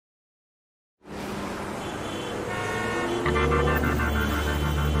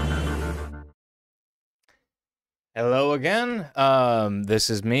Hello again. This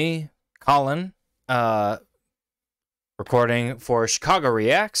is me, Colin, recording for Chicago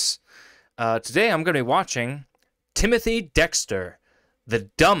Reacts. Today I'm going to be watching Timothy Dexter, the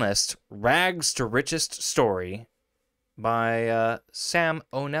dumbest rags to richest story by Sam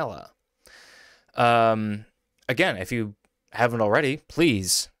O'Nella. Again, if you haven't already,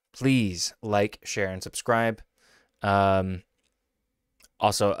 please like, share, and subscribe. Also,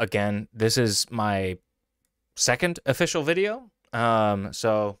 again, this is my second official video,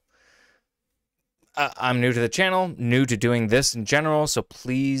 so I'm new to the channel, new to doing this in general, so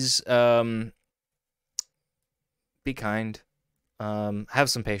please be kind, have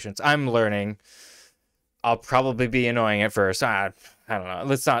some patience. I'm learning. I'll probably be annoying at first. I don't know,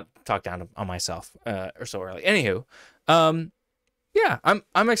 let's not talk down on myself or so early. Anywho, yeah,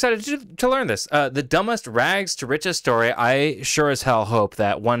 I'm excited to learn this. The dumbest rags to riches story. I sure as hell hope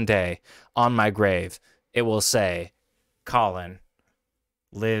that one day on my grave it will say, Colin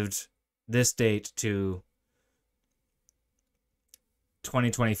lived this date to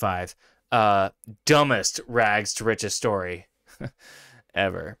 2025. Dumbest rags to riches story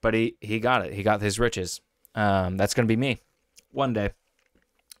ever. But he got it. He got his riches. That's going to be me one day.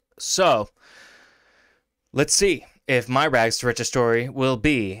 So let's see if my rags to riches story will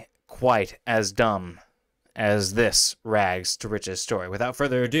be quite as dumb as this rags to riches story. Without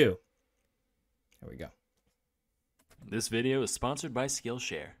further ado, here we go. This video is sponsored by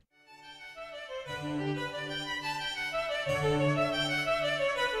Skillshare.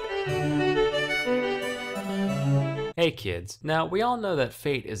 Hey kids, now we all know that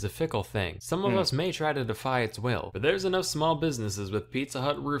fate is a fickle thing. Some of us may try to defy its will, but there's enough small businesses with Pizza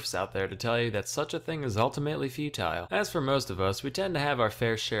Hut roofs out there to tell you that such a thing is ultimately futile. As for most of us, we tend to have our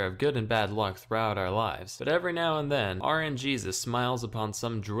fair share of good and bad luck throughout our lives, but every now and then, RN Jesus smiles upon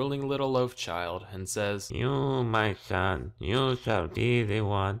some drooling little loaf child and says, "You, my son, you shall be the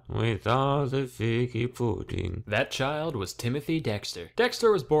one with all the figgy pudding." That child was Timothy Dexter.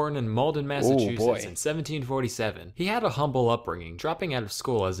 Dexter was born in Malden, Massachusetts in 1747. He had a humble upbringing, dropping out of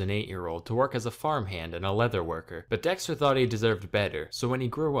school as an 8-year-old to work as a farmhand and a leather worker. But Dexter thought he deserved better, so when he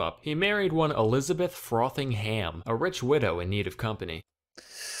grew up, he married one Elizabeth Frothingham, a rich widow in need of company.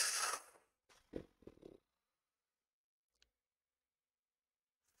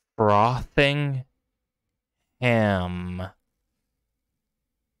 Frothingham.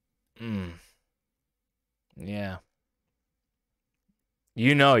 Yeah.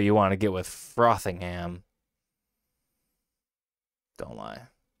 You know you want to get with Frothingham. Don't lie.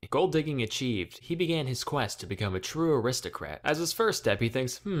 Gold digging achieved, he began his quest to become a true aristocrat. As his first step, he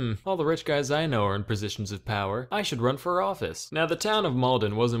thinks, all the rich guys I know are in positions of power. I should run for office. Now, the town of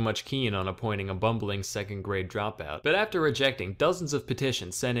Malden wasn't much keen on appointing a bumbling second-grade dropout, but after rejecting dozens of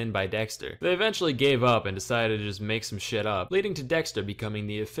petitions sent in by Dexter, they eventually gave up and decided to just make some shit up, leading to Dexter becoming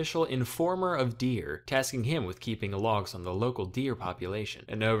the official informer of deer, tasking him with keeping logs on the local deer population.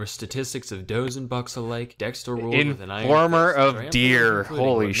 And over statistics of does and bucks alike, Dexter ruled with an iron fist, informer of deer.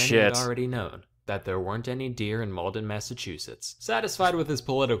 Holy shit. Had already known that there weren't any deer in Malden, Massachusetts. Satisfied with his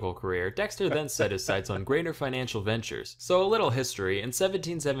political career, Dexter then set his sights on greater financial ventures. So a little history, in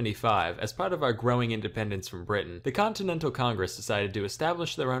 1775, as part of our growing independence from Britain, the Continental Congress decided to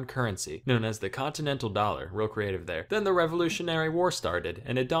establish their own currency, known as the Continental Dollar. Real creative there. Then the Revolutionary War started,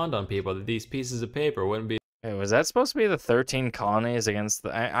 and it dawned on people that these pieces of paper wouldn't be— Hey, was that supposed to be the 13 colonies against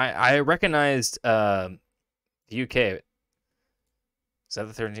the... I recognized the UK. Is that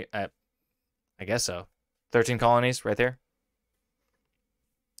the 13? I guess so. 13 colonies right there.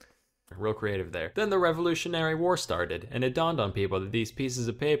 Real creative there. Then the Revolutionary War started, and it dawned on people that these pieces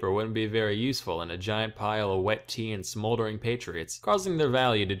of paper wouldn't be very useful in a giant pile of wet tea and smoldering patriots, causing their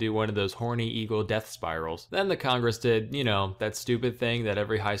value to do one of those horny eagle death spirals. Then the Congress did, you know, that stupid thing that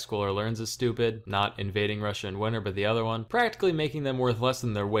every high schooler learns is stupid, not invading Russia in winter but the other one, practically making them worth less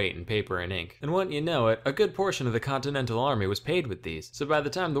than their weight in paper and ink. And wouldn't you know it, a good portion of the Continental Army was paid with these, so by the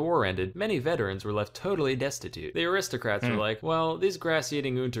time the war ended, many veterans were left totally destitute. The aristocrats were like, well, these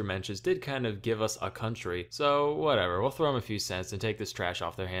grass-eating Untermensches did kind of give us a country, so whatever, we'll throw them a few cents and take this trash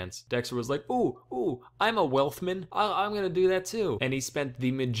off their hands. Dexter was like, ooh, I'm a wealthman, I'm gonna do that too. And he spent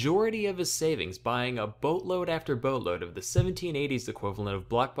the majority of his savings buying a boatload after boatload of the 1780s equivalent of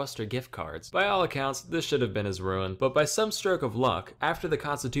Blockbuster gift cards. By all accounts, this should have been his ruin, but by some stroke of luck, after the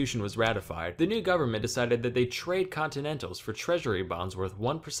Constitution was ratified, the new government decided that they'd trade Continentals for treasury bonds worth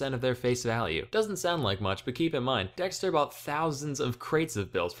 1% of their face value. Doesn't sound like much, but keep in mind, Dexter bought thousands of crates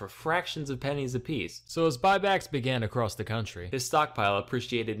of bills for fractions of pennies apiece. So as buybacks began across the country, his stockpile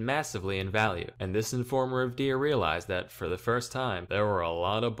appreciated massively in value, and this informer of deer realized that, for the first time, there were a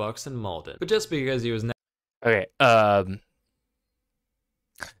lot of bucks in Malden. But just because he was Okay.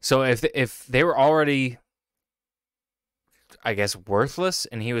 So if they were already, I guess, worthless,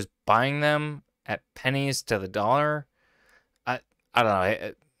 and he was buying them at pennies to the dollar, I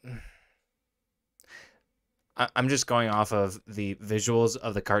don't know. I'm just going off of the visuals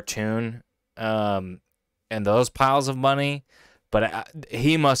of the cartoon, and those piles of money, but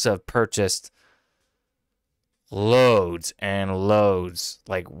he must have purchased loads and loads,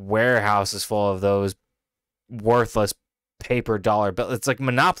 like warehouses full of those worthless paper dollar bills. It's like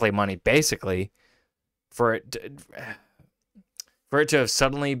Monopoly money, basically, for it to have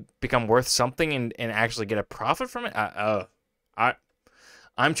suddenly become worth something and actually get a profit from it.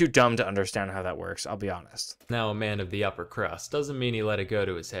 I'm too dumb to understand how that works, I'll be honest. Now a man of the upper crust doesn't mean he let it go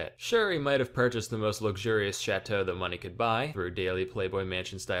to his head. Sure, he might have purchased the most luxurious chateau that money could buy, through daily Playboy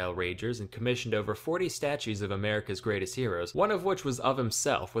Mansion-style ragers, and commissioned over 40 statues of America's greatest heroes, one of which was of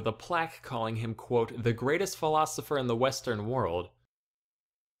himself, with a plaque calling him, quote, the greatest philosopher in the Western world.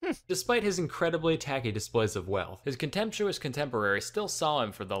 Despite his incredibly tacky displays of wealth, his contemptuous contemporaries still saw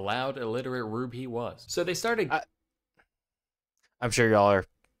him for the loud, illiterate rube he was. So they started... I'm sure y'all are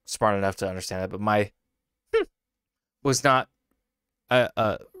smart enough to understand that, but my was not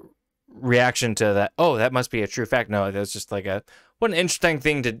a reaction to that. Oh, that must be a true fact. No, it was just like what an interesting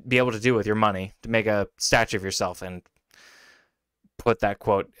thing to be able to do with your money, to make a statue of yourself and put that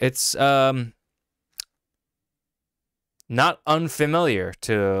quote. It's not unfamiliar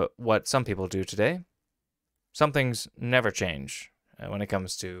to what some people do today. Some things never change when it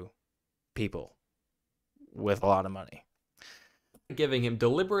comes to people with a lot of money. Giving him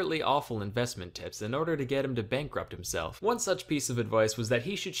deliberately awful investment tips in order to get him to bankrupt himself. One such piece of advice was that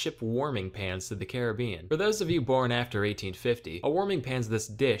he should ship warming pans to the Caribbean. For those of you born after 1850, a warming pan's this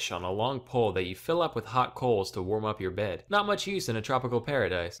dish on a long pole that you fill up with hot coals to warm up your bed. Not much use in a tropical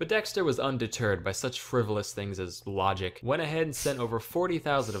paradise. But Dexter was undeterred by such frivolous things as logic. Went ahead and sent over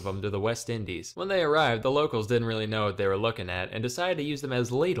 40,000 of them to the West Indies. When they arrived, the locals didn't really know what they were looking at and decided to use them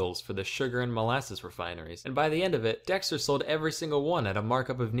as ladles for the sugar and molasses refineries. And by the end of it, Dexter sold every single one at a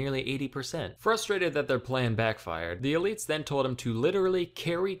markup of nearly 80%. Frustrated that their plan backfired, the elites then told him to literally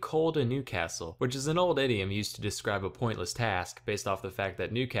carry coal to Newcastle, which is an old idiom used to describe a pointless task based off the fact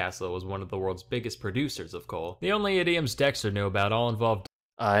that Newcastle was one of the world's biggest producers of coal. The only idioms Dexter knew about all involved...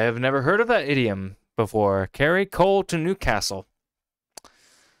 I have never heard of that idiom before. Carry coal to Newcastle.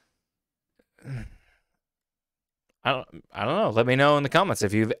 I don't know. Let me know in the comments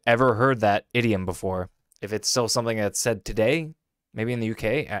if you've ever heard that idiom before. If it's still something that's said today, maybe in the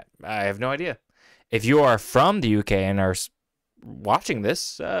UK, I have no idea. If you are from the UK and are watching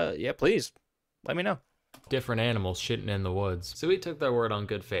this, yeah, please let me know. Different animals shitting in the woods. So he took their word on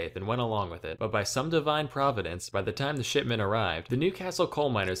good faith and went along with it. But by some divine providence, by the time the shipment arrived, the Newcastle coal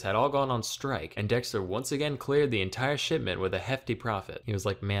miners had all gone on strike, and Dexter once again cleared the entire shipment with a hefty profit. He was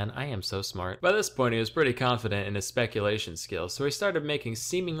like, man, I am so smart. By this point, he was pretty confident in his speculation skills, so he started making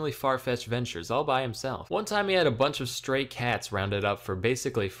seemingly far-fetched ventures all by himself. One time he had a bunch of stray cats rounded up for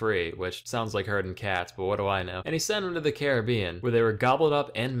basically free, which sounds like herding cats, but what do I know? And he sent them to the Caribbean, where they were gobbled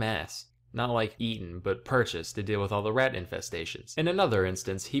up en masse. Not like eaten, but purchased to deal with all the rat infestations. In another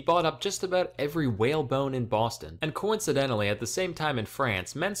instance, he bought up just about every whalebone in Boston. And coincidentally, at the same time in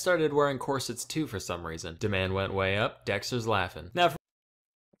France, men started wearing corsets too for some reason. Demand went way up, Dexter's laughing. Now,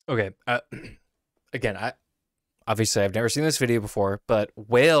 okay, again, obviously I've never seen this video before, but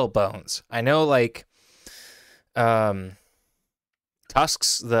whale bones. I know, like, tusks,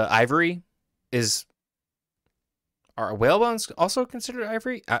 the ivory, are whale bones also considered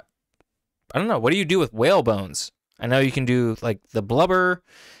ivory? I don't know. What do you do with whale bones? I know you can do like the blubber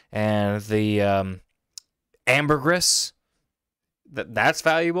and the ambergris. That's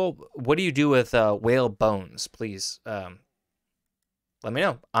valuable. What do you do with whale bones? Please let me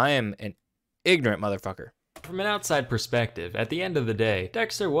know. I am an ignorant motherfucker. From an outside perspective, at the end of the day,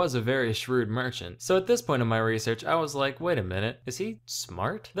 Dexter was a very shrewd merchant. So at this point in my research, I was like, wait a minute, is he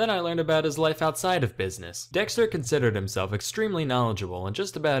smart? Then I learned about his life outside of business. Dexter considered himself extremely knowledgeable on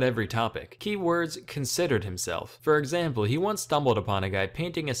just about every topic. Keywords, considered himself. For example, he once stumbled upon a guy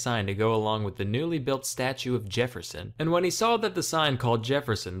painting a sign to go along with the newly built statue of Jefferson. And when he saw that the sign called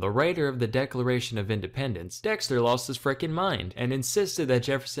Jefferson, the writer of the Declaration of Independence, Dexter lost his frickin' mind and insisted that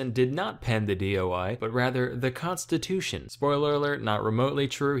Jefferson did not pen the DOI, but rather rather the Constitution. Spoiler alert, not remotely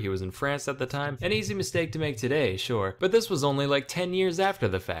true, he was in France at the time. An easy mistake to make today, sure, but this was only like 10 years after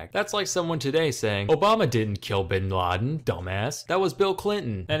the fact. That's like someone today saying, Obama didn't kill bin Laden, dumbass. That was Bill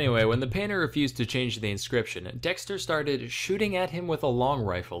Clinton. Anyway, when the painter refused to change the inscription, Dexter started shooting at him with a long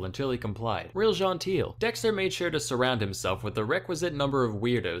rifle until he complied. Real genteel. Dexter made sure to surround himself with the requisite number of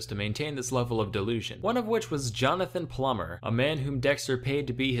weirdos to maintain this level of delusion, one of which was Jonathan Plummer, a man whom Dexter paid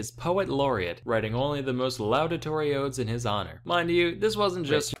to be his poet laureate, writing only the most laudatory odes in his honor. Mind you, this wasn't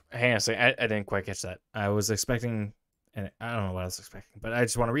just... Wait, hang on a second, I didn't quite catch that. I was expecting, and I don't know what I was expecting, but I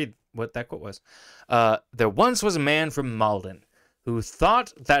just want to read what that quote was. There once was a man from Malden who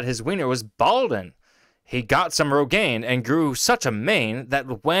thought that his wiener was baldin'. He got some Rogaine and grew such a mane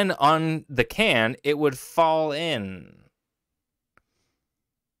that when on the can, it would fall in.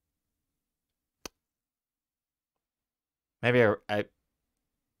 Maybe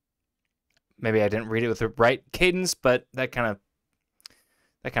I didn't read it with the right cadence, but that kind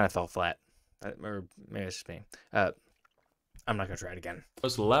of fell flat. Or maybe it's just me. I'm not gonna try it again.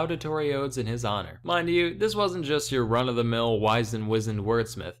 Most laudatory odes in his honor. Mind you, this wasn't just your run-of-the-mill wise-and-wizened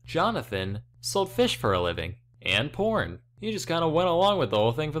wordsmith. Jonathan sold fish for a living. And porn. He just kind of went along with the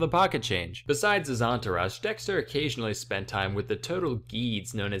whole thing for the pocket change. Besides his entourage, Dexter occasionally spent time with the total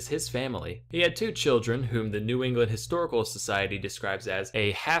geeds known as his family. He had 2 children, whom the New England Historical Society describes as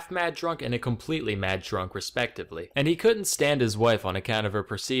a half-mad drunk and a completely mad drunk, respectively. And he couldn't stand his wife on account of her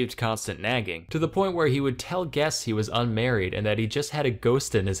perceived constant nagging, to the point where he would tell guests he was unmarried and that he just had a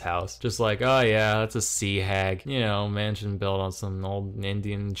ghost in his house. Just like, oh yeah, that's a sea hag. You know, mansion built on some old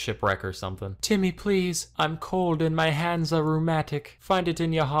Indian shipwreck or something. Timmy, please, I'm cold and my hands are rheumatic. Find it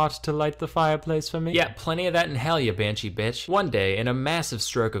in your heart to light the fireplace for me. Yeah, plenty of that in hell, you banshee bitch. One day, in a massive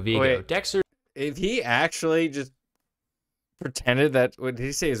stroke of ego, Wait, Dexter... If he actually just pretended that, what did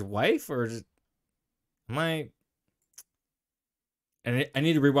he say, his wife? Or just... And I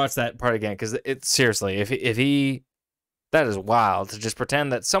need to rewatch that part again, because it's seriously, if he... That is wild, to just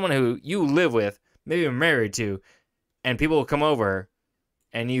pretend that someone who you live with, maybe you're married to, and people will come over,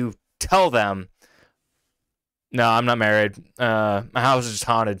 and you tell them, no, I'm not married. My house is just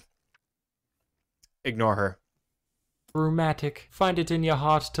haunted. Ignore her. Rheumatic. Find it in your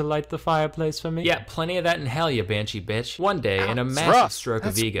heart to light the fireplace for me. Yeah, plenty of that in hell, you banshee bitch. One day, in a massive stroke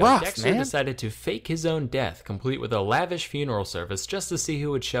of ego, Dexter decided to fake his own death, complete with a lavish funeral service just to see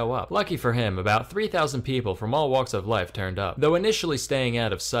who would show up. Lucky for him, about 3,000 people from all walks of life turned up. Though initially staying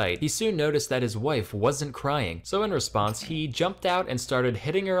out of sight, he soon noticed that his wife wasn't crying. So in response, he jumped out and started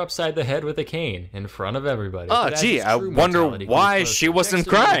hitting her upside the head with a cane in front of everybody. Oh, gee, I wonder why she wasn't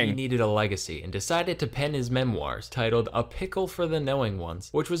crying. He needed a legacy and decided to pen his memoirs, titled A Pickle for the Knowing Ones,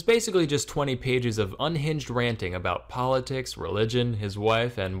 which was basically just 20 pages of unhinged ranting about politics, religion, his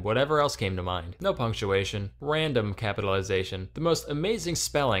wife, and whatever else came to mind. No punctuation, random capitalization, the most amazing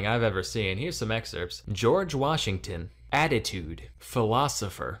spelling I've ever seen. Here's some excerpts. George Washington. Attitude,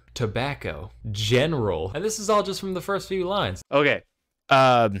 philosopher, tobacco, general. And this is all just from the first few lines. Okay.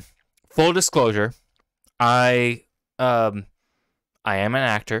 Full disclosure, I am an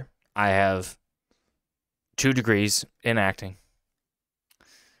actor. I have 2 degrees in acting.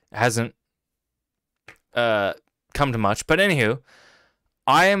 It hasn't come to much, but anywho,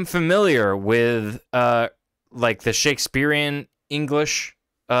 I am familiar with like the Shakespearean English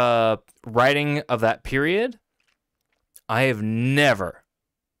writing of that period. I have never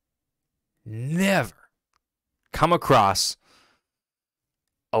come across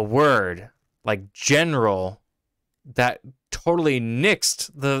a word like general that totally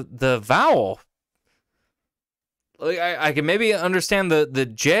nixed the vowel. Like I can maybe understand the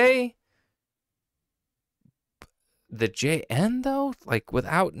J, the JN though, like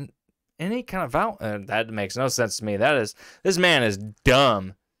without any kind of vowel. That makes no sense to me. This man is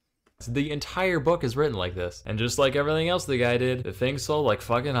dumb. The entire book is written like this, and just like everything else the guy did, the thing sold like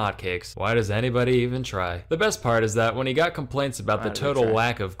fucking hotcakes. Why does anybody even try? The best part is that when he got complaints about the total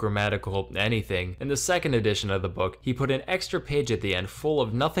lack of grammatical anything, in the second edition of the book, he put an extra page at the end full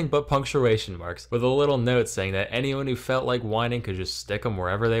of nothing but punctuation marks, with a little note saying that anyone who felt like whining could just stick them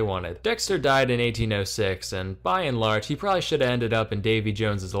wherever they wanted. Dexter died in 1806, and by and large, he probably should have ended up in Davy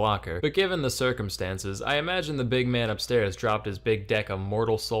Jones's locker, but given the circumstances, I imagine the big man upstairs dropped his big deck of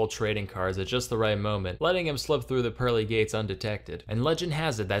mortal soul trading cards at just the right moment, letting him slip through the pearly gates undetected. And legend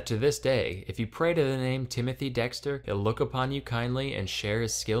has it that to this day, if you pray to the name Timothy Dexter, he'll look upon you kindly and share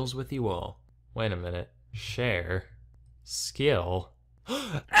his skills with you all. Wait a minute. Share? Skill?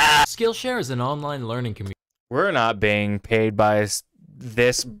 Skillshare is an online learning community. We're not being paid by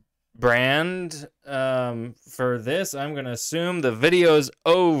this brand. For this, I'm gonna assume the video's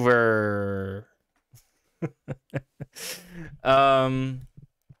over. Well,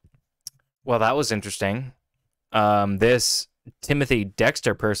 that was interesting. This Timothy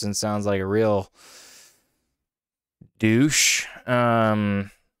Dexter person sounds like a real douche. I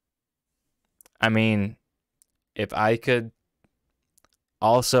mean, if I could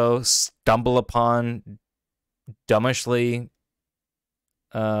also stumble upon dumbishly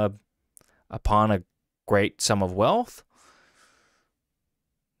upon a great sum of wealth,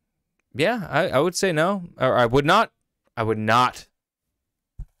 yeah, I would say no. Or I would not. I would not.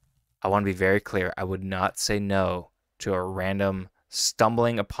 I want to be very clear. I would not say no to a random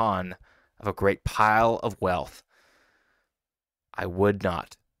stumbling upon of a great pile of wealth. I would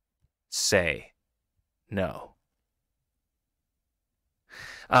not say no.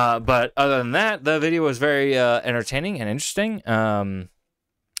 But other than that, the video was very entertaining and interesting. But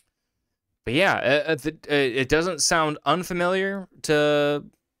yeah, it doesn't sound unfamiliar to,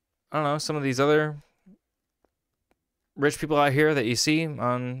 I don't know, some of these other rich people out here that you see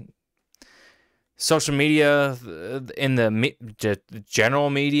on social media, in the general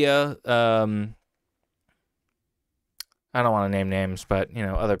media. I don't want to name names, but, you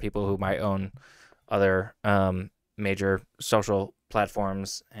know, other people who might own other major social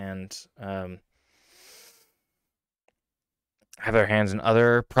platforms and have their hands in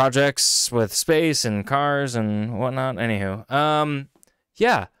other projects with space and cars and whatnot. Anywho,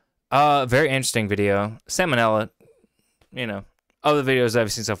 yeah, very interesting video. Salmonella, you know, of the videos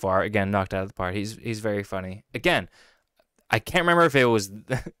I've seen so far, again, knocked out of the park. He's very funny. Again, I can't remember if it was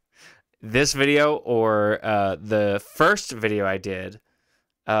this video or the first video I did,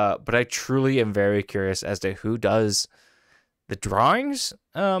 but I truly am very curious as to who does the drawings,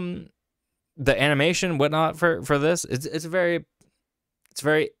 the animation, whatnot for this. It's very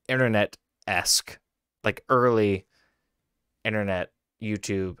internet-esque, like early internet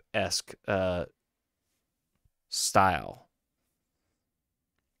YouTube-esque style.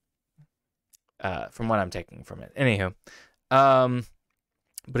 From what I'm taking from it. Anywho,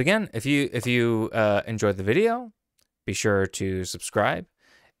 but again, if you enjoyed the video, be sure to subscribe.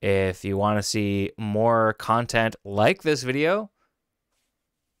 If you want to see more content like this video,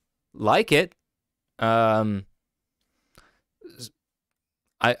 like it. I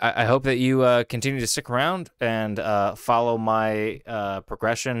hope that you continue to stick around and follow my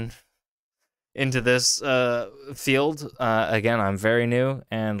progression into this field. Again, I'm very new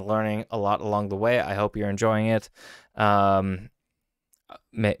and learning a lot along the way. I hope you're enjoying it.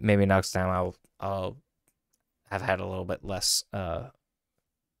 Maybe next time I'll have had a little bit less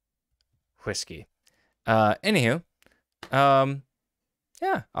whiskey. Anywho,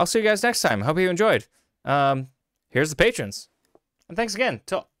 yeah, I'll see you guys next time. Hope you enjoyed. Here's the patrons. And thanks again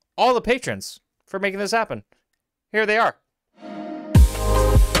to all the patrons for making this happen. Here they are.